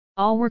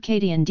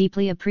Alwarkadian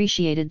deeply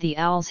appreciated the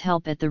owl's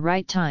help at the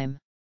right time.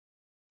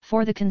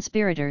 For the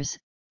conspirators,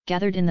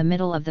 gathered in the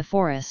middle of the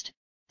forest,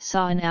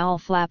 saw an owl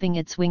flapping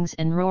its wings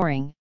and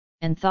roaring,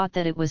 and thought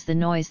that it was the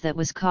noise that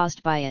was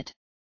caused by it.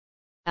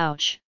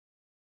 "Ouch!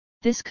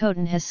 This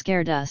Khotan has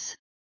scared us.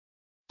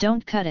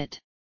 Don't cut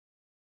it,"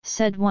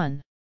 said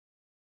one.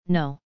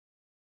 "No.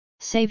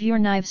 Save your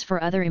knives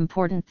for other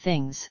important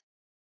things.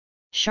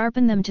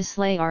 Sharpen them to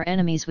slay our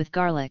enemies with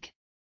garlic.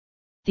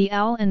 The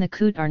owl and the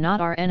coot are not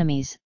our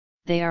enemies,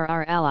 they are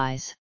our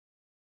allies.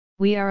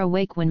 We are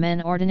awake when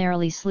men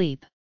ordinarily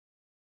sleep.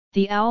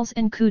 The owls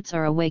and coots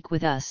are awake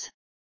with us,"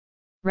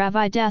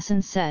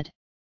 Ravidasan said.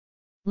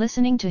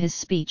 Listening to his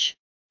speech,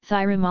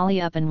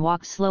 Thirumali up and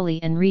walked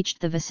slowly and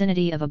reached the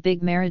vicinity of a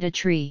big merida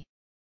tree.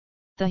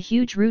 The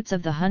huge roots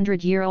of the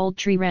 100-year-old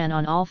tree ran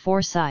on all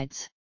four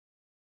sides.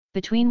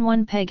 Between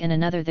one peg and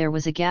another there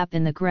was a gap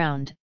in the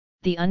ground.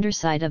 The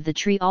underside of the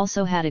tree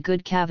also had a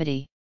good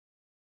cavity.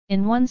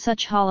 In one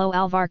such hollow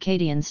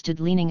Alvarkadian stood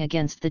leaning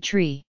against the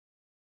tree.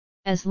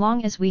 "As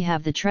long as we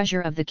have the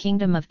treasure of the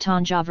kingdom of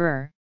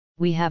Tanjavur,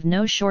 we have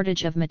no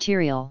shortage of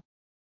material.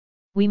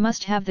 We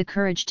must have the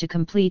courage to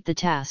complete the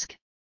task.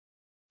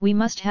 We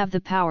must have the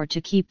power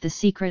to keep the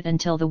secret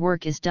until the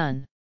work is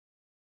done.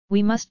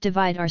 We must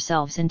divide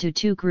ourselves into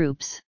two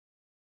groups.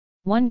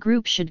 One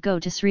group should go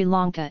to Sri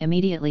Lanka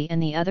immediately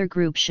and the other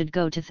group should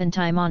go to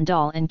Thantai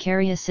Mandal and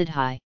carry a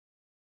Siddhi.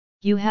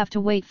 You have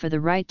to wait for the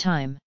right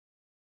time.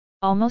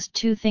 Almost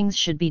two things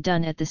should be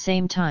done at the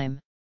same time.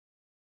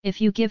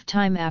 If you give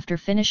time after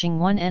finishing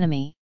one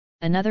enemy,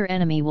 another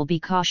enemy will be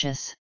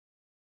cautious.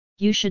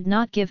 You should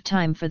not give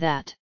time for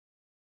that.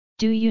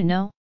 Do you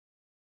know?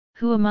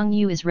 Who among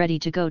you is ready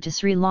to go to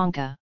Sri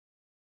Lanka?"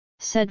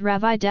 said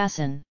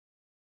Ravidasan.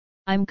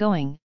 I'm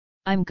going.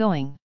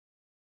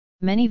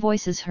 Many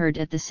voices heard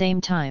at the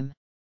same time.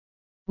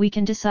 "We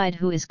can decide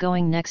who is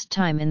going next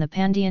time in the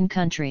Ponniyin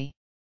country.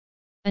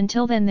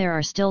 Until then there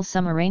are still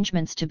some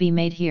arrangements to be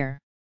made here,"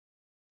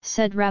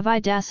 said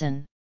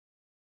Ravidasan.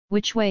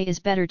 "Which way is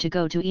better to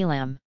go to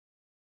Elam?"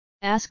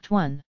 asked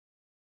one.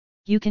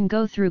 "You can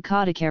go through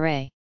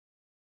Kadakare.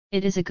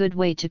 It is a good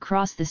way to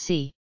cross the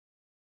sea.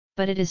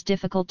 But it is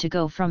difficult to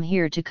go from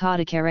here to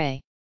Kadakare.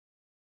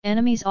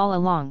 Enemies all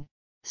along,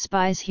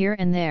 spies here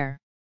and there.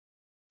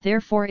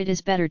 Therefore it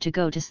is better to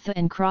go to Stha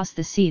and cross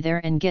the sea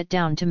there and get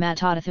down to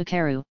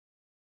Matathakaru.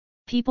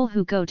 People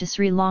who go to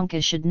Sri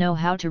Lanka should know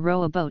how to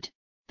row a boat,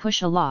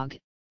 push a log,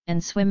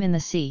 and swim in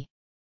the sea.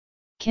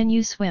 Can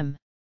you swim?"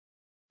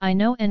 "I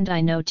know," and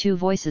 "I know," two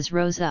voices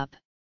rose up.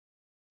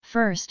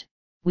 "First,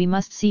 we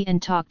must see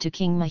and talk to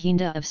King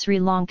Mahinda of Sri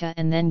Lanka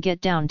and then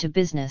get down to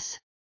business.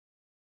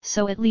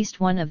 So at least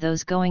one of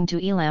those going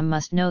to Elam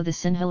must know the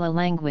Sinhala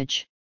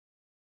language."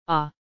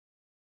 "Ah!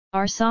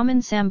 Our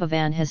Saman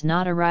Sambhavan has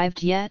not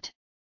arrived yet?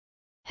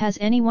 Has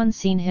anyone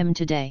seen him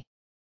today?"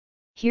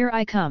 "Here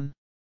I come."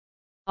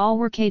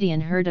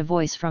 Alwarkadian heard a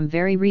voice from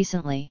very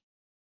recently.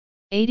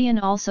 Adian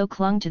also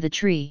clung to the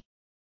tree.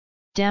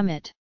 "Damn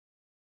it!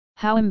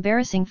 How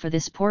embarrassing for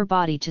this poor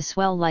body to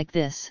swell like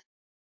this."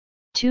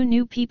 Two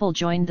new people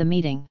joined the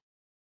meeting.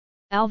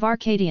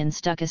 Alvarkadian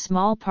stuck a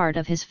small part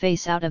of his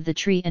face out of the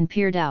tree and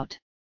peered out.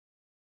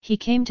 He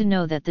came to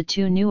know that the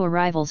two new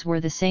arrivals were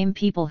the same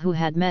people who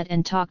had met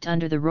and talked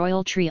under the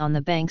royal tree on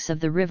the banks of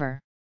the river.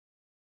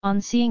 On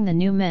seeing the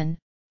new men,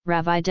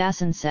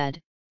 Ravidasan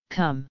said,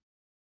 Come.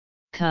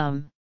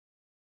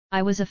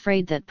 I was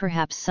afraid that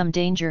perhaps some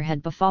danger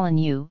had befallen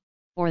you,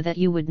 or that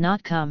you would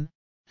not come.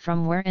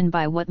 From where and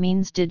by what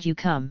means did you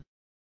come?"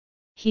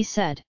 he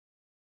said.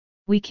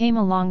 "We came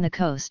along the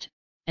coast,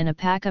 and a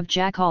pack of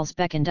jackals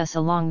beckoned us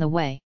along the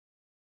way.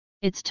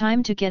 It's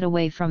time to get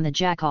away from the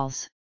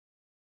jackals,"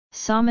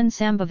 Saman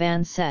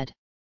Sambhavan said.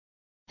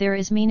 "There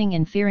is meaning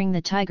in fearing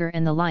the tiger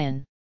and the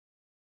lion.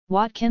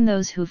 What can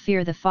those who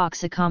fear the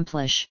fox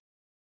accomplish?"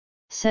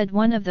 said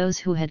one of those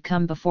who had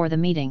come before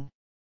the meeting.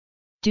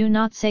 "Do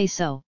not say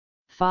so,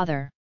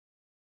 father.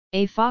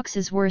 A fox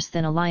is worse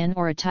than a lion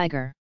or a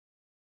tiger.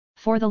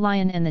 For the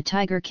lion and the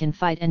tiger can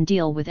fight and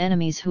deal with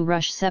enemies who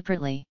rush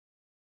separately.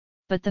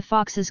 But the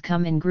foxes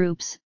come in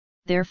groups,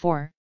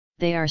 therefore,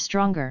 they are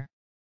stronger.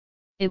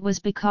 It was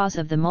because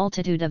of the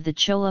multitude of the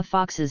Chola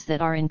foxes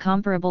that our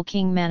incomparable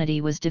King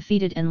Manati was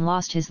defeated and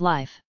lost his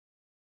life.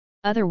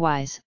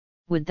 Otherwise,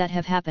 would that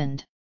have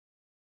happened?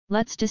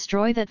 Let's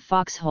destroy that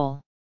foxhole.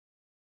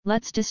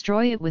 Let's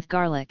destroy it with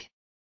garlic."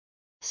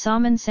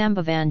 Saman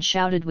Sambhavan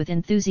shouted with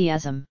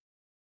enthusiasm.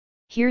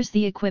 "Here's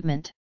the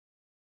equipment,"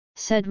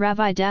 said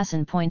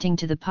Ravidasan pointing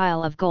to the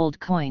pile of gold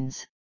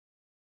coins.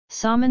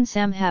 Saman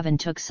Sambhavan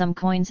took some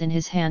coins in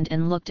his hand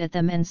and looked at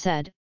them and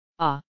said,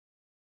 "Ah!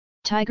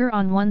 Tiger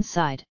on one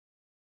side.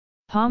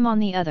 Palm on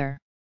the other."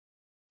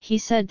 He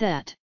said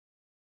that.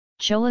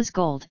 "Chola's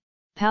gold,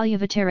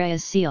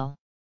 Palyavataray's seal.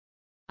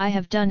 I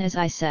have done as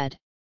I said.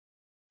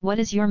 What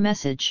is your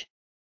message?"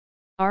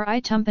 "R.I.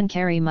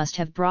 Tumpankari must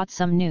have brought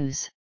some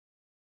news,"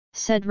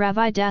 said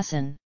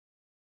Ravidasan.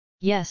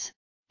 "Yes,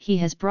 he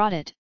has brought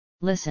it,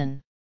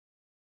 listen.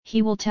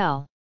 He will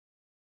tell."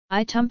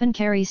 I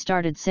Tumpankari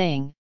started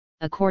saying,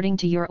 "According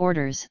to your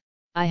orders,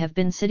 I have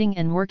been sitting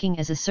and working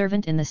as a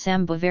servant in the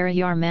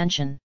Sambhavarayar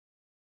mansion.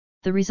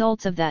 The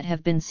results of that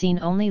have been seen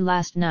only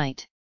last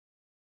night.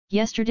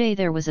 Yesterday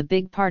there was a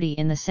big party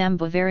in the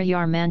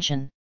Sambhavarayar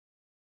mansion.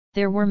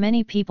 There were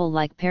many people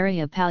like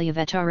Pariya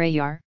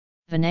Palyavattarayar,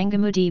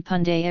 Vanangamudi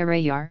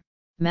Pundarayar,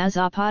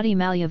 Mazapati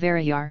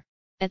Malyavarayar,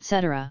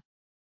 etc.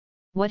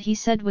 What he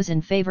said was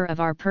in favor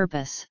of our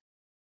purpose.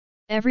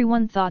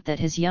 Everyone thought that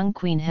his young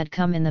queen had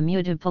come in the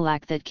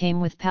Mudapalak that came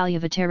with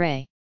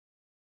Palyavattarai.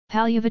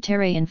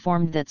 Palyavattarai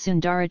informed that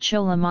Sundara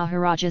Chola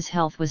Maharaja's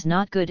health was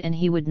not good and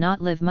he would not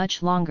live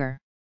much longer.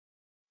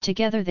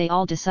 Together they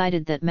all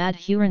decided that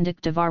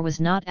Madhurandik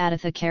was not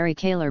Aditha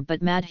Karikalar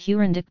but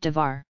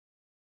Madhurandik.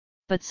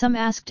 But some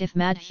asked if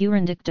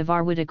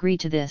Madhurandik would agree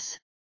to this.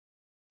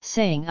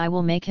 Saying I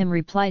will make him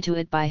reply to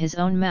it by his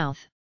own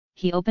mouth,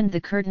 he opened the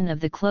curtain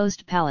of the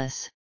closed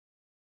palace.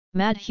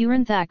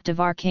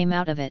 Madhurandik came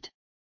out of it.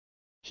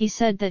 He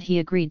said that he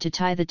agreed to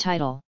tie the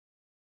title.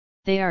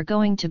 They are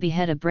going to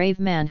behead a brave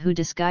man who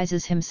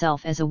disguises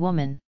himself as a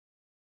woman.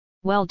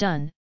 Well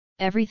done,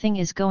 everything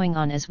is going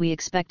on as we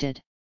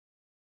expected.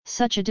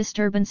 Such a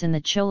disturbance in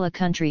the Chola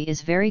country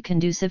is very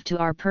conducive to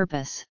our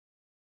purpose.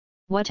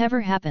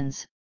 Whatever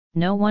happens,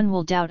 no one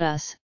will doubt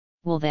us,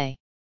 will they?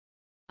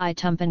 I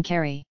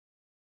Tumpankari.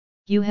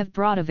 You have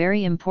brought a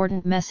very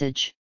important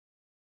message.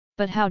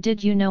 But how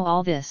did you know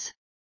all this?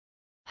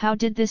 How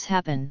did this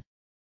happen?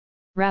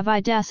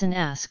 Ravidasan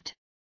asked.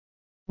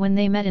 When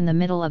they met in the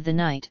middle of the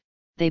night,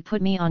 they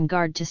put me on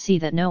guard to see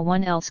that no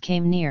one else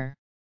came near.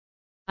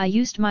 I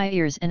used my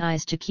ears and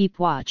eyes to keep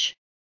watch.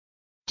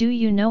 Do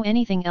you know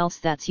anything else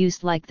that's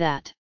used like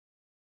that?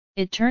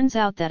 It turns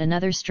out that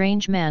another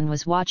strange man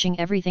was watching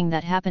everything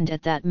that happened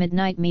at that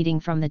midnight meeting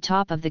from the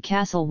top of the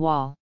castle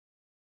wall.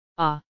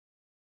 Ah!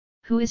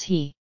 Who is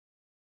he?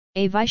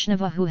 A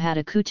Vaishnava who had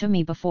a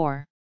kutumi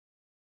before.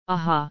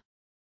 Aha!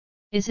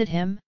 Is it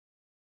him?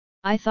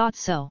 I thought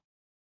so.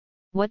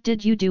 What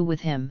did you do with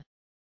him?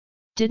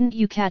 Didn't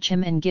you catch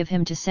him and give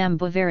him to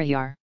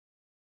Sambhavarayar?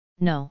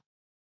 No.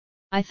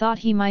 I thought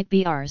he might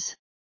be ours.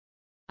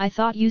 I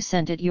thought you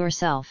sent it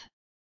yourself.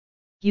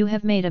 You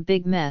have made a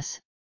big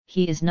mess,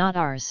 he is not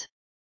ours.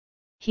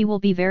 He will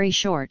be very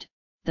short,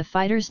 the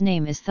fighter's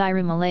name is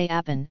Thirumalai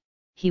Appan,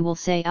 he will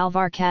say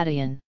Alvar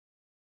Kadayan.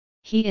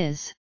 He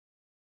is.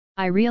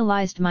 I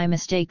realized my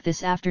mistake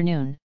this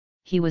afternoon,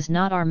 he was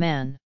not our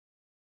man.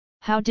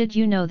 How did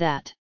you know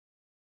that?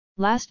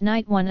 Last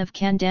night one of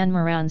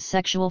Kandanmaran's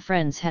sexual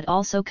friends had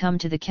also come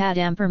to the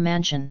Kadampur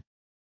mansion.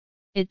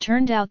 It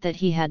turned out that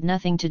he had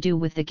nothing to do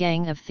with the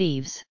gang of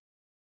thieves.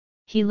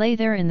 He lay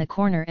there in the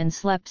corner and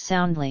slept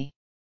soundly.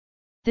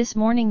 This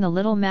morning the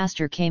little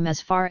master came as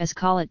far as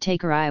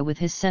Kalatakarai with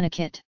his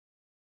Senakit.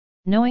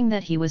 Knowing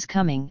that he was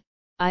coming,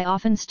 I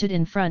often stood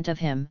in front of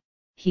him,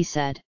 he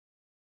said.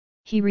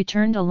 He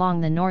returned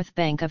along the north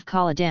bank of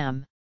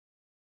Kaladam.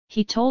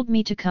 He told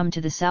me to come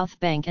to the south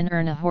bank and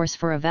earn a horse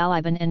for a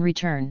Valiban and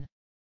return.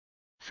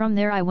 From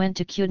there I went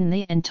to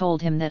Kudanthi and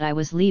told him that I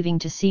was leaving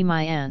to see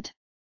my aunt.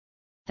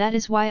 That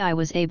is why I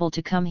was able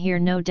to come here,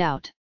 no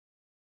doubt.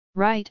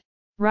 Right,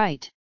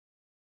 right.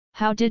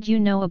 How did you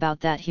know about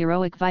that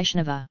heroic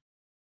Vaishnava?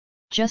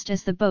 Just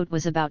as the boat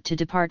was about to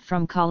depart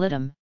from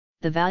Kalidam,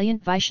 the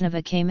valiant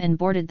Vaishnava came and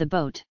boarded the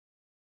boat.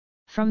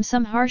 From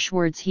some harsh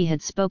words he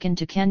had spoken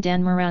to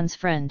Kandanmaran's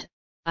friend,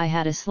 I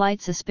had a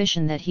slight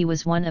suspicion that he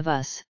was one of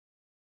us.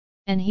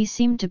 And he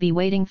seemed to be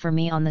waiting for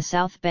me on the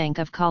south bank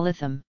of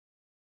Kalitham.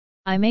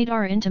 I made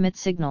our intimate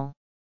signal.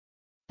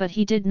 But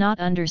he did not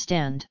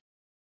understand.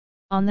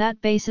 On that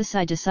basis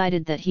I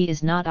decided that he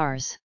is not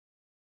ours.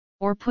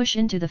 Or push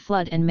into the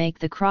flood and make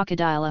the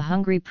crocodile a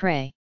hungry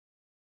prey.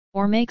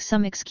 Or make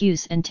some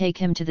excuse and take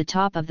him to the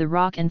top of the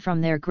rock and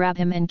from there grab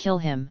him and kill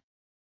him.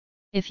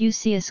 If you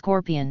see a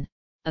scorpion,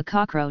 a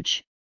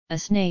cockroach, a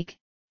snake,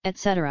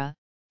 etc.,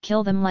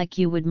 kill them like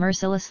you would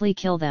mercilessly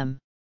kill them.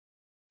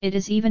 It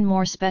is even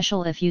more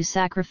special if you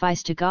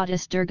sacrifice to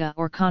Goddess Durga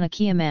or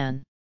Kanakiya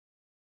man.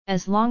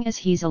 As long as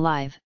he's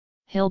alive,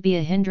 he'll be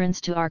a hindrance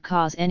to our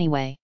cause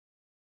anyway.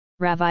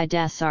 Ravi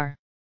Dasar.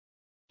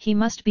 He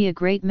must be a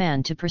great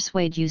man to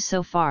persuade you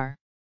so far.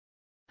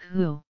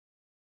 Who?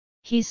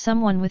 He's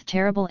someone with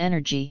terrible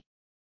energy.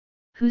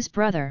 Whose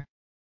brother?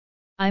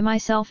 I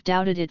myself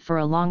doubted it for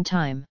a long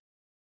time.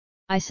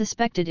 I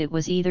suspected it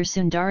was either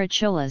Sundara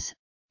Chola's,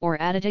 or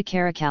Aditya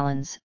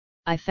Karikalan's,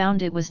 I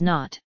found it was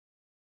not.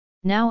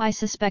 Now I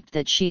suspect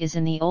that she is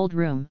in the old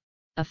room,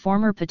 a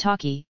former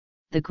Pataki,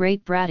 the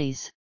great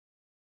Bratties.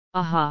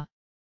 Aha!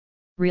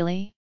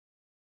 Really?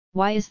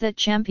 Why is that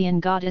champion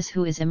goddess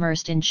who is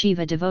immersed in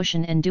Shiva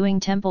devotion and doing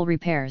temple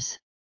repairs?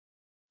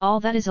 All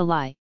that is a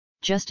lie,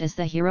 just as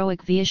the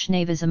heroic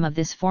Vaishnavism of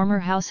this former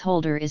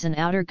householder is an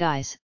outer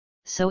guise,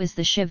 so is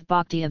the Shiv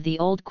Bhakti of the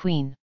old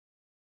queen.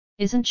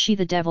 Isn't she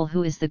the devil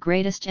who is the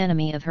greatest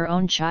enemy of her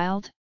own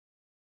child?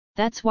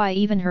 That's why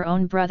even her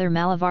own brother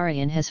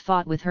Malavarian has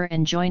fought with her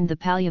and joined the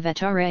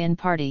Palyavattarayan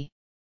party.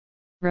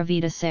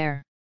 Ravida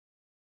Sare.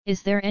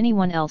 Is there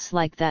anyone else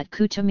like that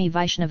Kutumi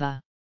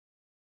Vaishnava?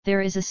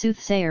 There is a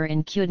soothsayer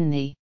in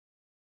Kudanthi.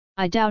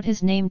 I doubt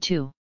his name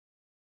too.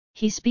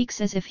 He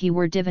speaks as if he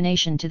were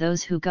divination to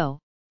those who go,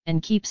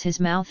 and keeps his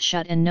mouth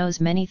shut and knows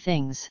many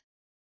things.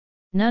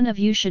 None of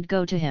you should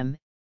go to him,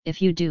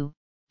 if you do,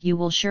 you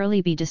will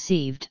surely be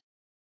deceived.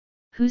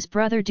 Whose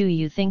brother do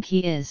you think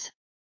he is?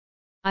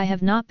 I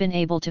have not been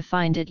able to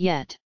find it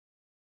yet.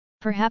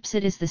 Perhaps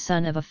it is the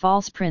son of a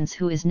false prince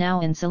who is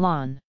now in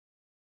Ceylon.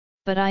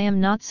 But I am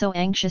not so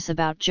anxious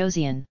about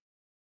Josian.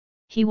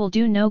 He will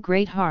do no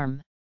great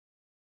harm.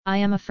 I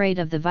am afraid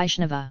of the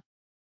Vaishnava.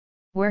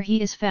 Where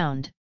he is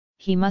found,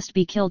 he must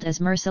be killed as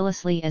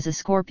mercilessly as a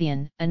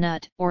scorpion, a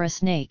nut, or a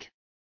snake.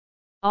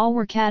 All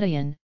were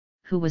Katayan,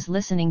 who was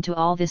listening to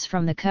all this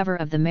from the cover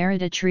of the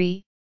Merida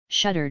tree,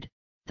 shuddered,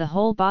 the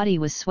whole body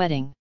was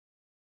sweating.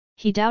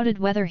 He doubted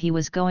whether he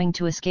was going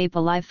to escape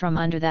alive from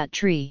under that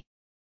tree.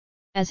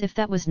 As if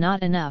that was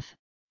not enough,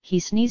 he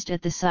sneezed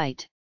at the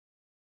sight.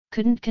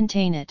 Couldn't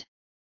contain it.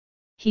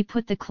 He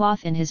put the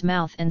cloth in his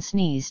mouth and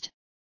sneezed.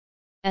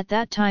 At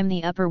that time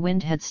the upper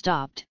wind had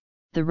stopped,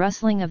 the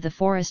rustling of the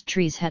forest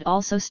trees had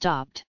also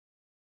stopped.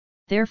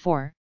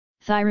 Therefore,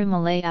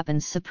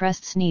 Thirumalayappan's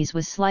suppressed sneeze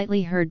was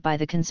slightly heard by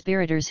the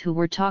conspirators who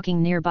were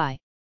talking nearby.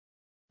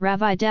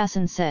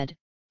 Ravidasan said,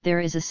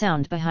 "There is a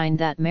sound behind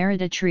that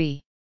Merida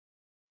tree.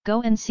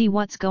 Go and see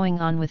what's going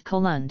on with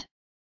Kolund."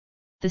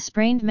 The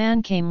sprained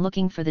man came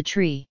looking for the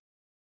tree.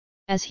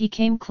 As he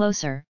came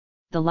closer,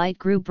 the light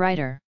grew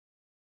brighter.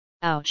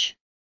 Ouch!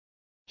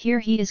 Here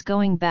he is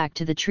going back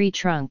to the tree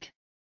trunk.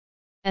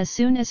 As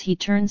soon as he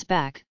turns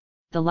back,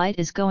 the light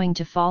is going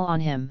to fall on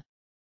him.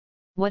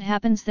 What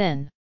happens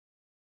then?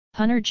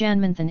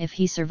 Punarjanmanthan if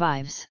he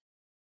survives.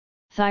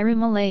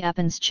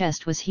 Thirumalayappan's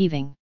chest was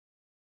heaving.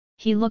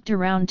 He looked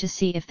around to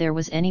see if there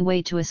was any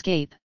way to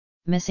escape,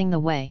 missing the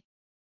way.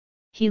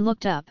 He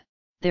looked up,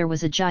 there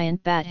was a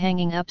giant bat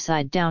hanging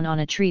upside down on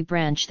a tree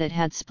branch that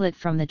had split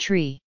from the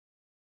tree.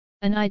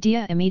 An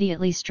idea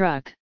immediately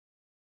struck.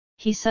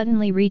 He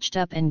suddenly reached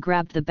up and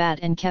grabbed the bat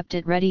and kept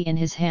it ready in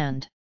his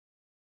hand.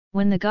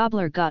 When the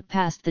gobbler got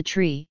past the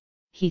tree,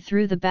 he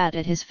threw the bat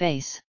at his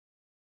face.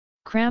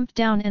 Cramped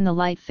down and the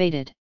light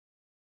faded.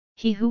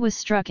 He who was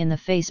struck in the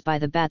face by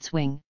the bat's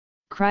wing,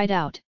 cried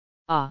out,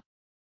 "Ah!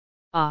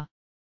 Ah!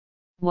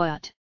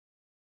 What?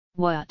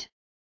 What?"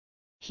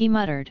 He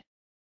muttered.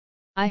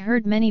 "I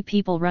heard many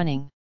people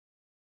running."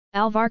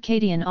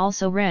 Alvarkadian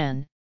also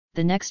ran,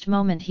 the next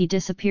moment he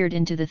disappeared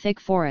into the thick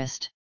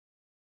forest.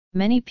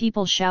 Many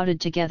people shouted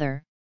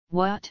together,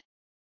 "What?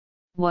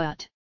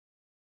 What?"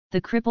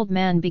 The crippled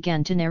man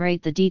began to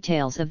narrate the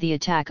details of the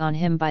attack on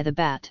him by the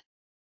bat.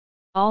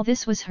 All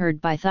this was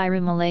heard by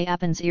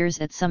Thirumalayappan's ears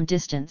at some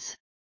distance.